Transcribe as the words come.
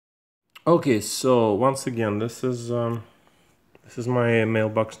Okay, so once again, this is my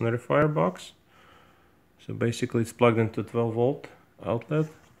Mailbox Notifier box. So basically, it's plugged into 12-volt outlet,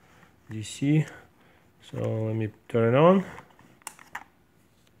 DC. So let me turn it on.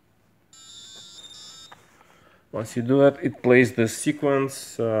 Once you do that, it plays the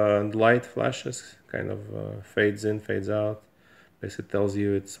sequence, light flashes, kind of fades in, fades out. Basically tells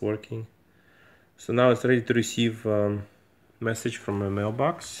you it's working. So now it's ready to receive message from a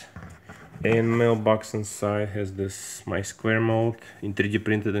mailbox. And mailbox inside has this my SquareMote in 3D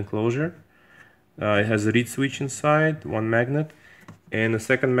printed enclosure. It has a reed switch inside, one magnet, and the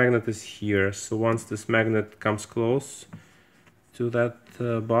second magnet is here. So once this magnet comes close to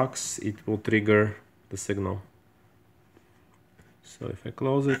that box, it will trigger the signal. So if I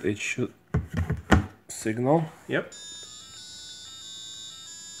close it, it should signal. Yep.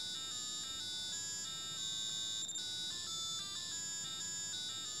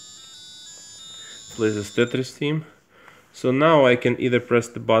 Plays this Tetris theme. So now I can either press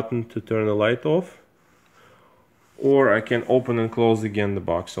the button to turn the light off, or I can open and close again the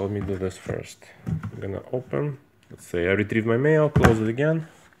box. So let me do this first. I'm gonna open. Let's say I retrieve my mail, close it again.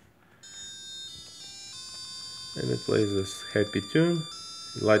 And it plays this happy tune.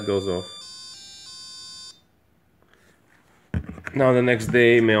 The light goes off. Now the next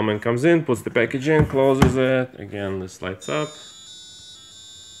day, mailman comes in, puts the package in, closes it. Again, this lights up.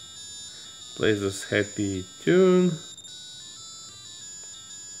 Plays this happy tune.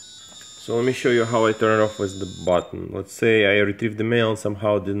 So let me show you how I turn it off with the button. Let's say I retrieved the mail and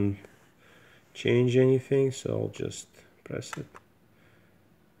somehow didn't change anything, so I'll just press it.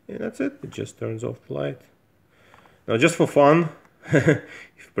 And that's it, it just turns off the light. Now just for fun, if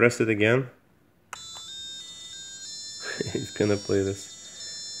you press it again, it's gonna play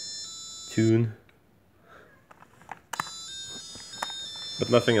this tune. But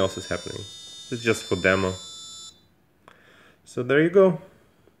nothing else is happening. It's just for demo. So there you go.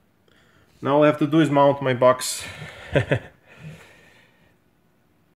 Now all I have to do is mount my box.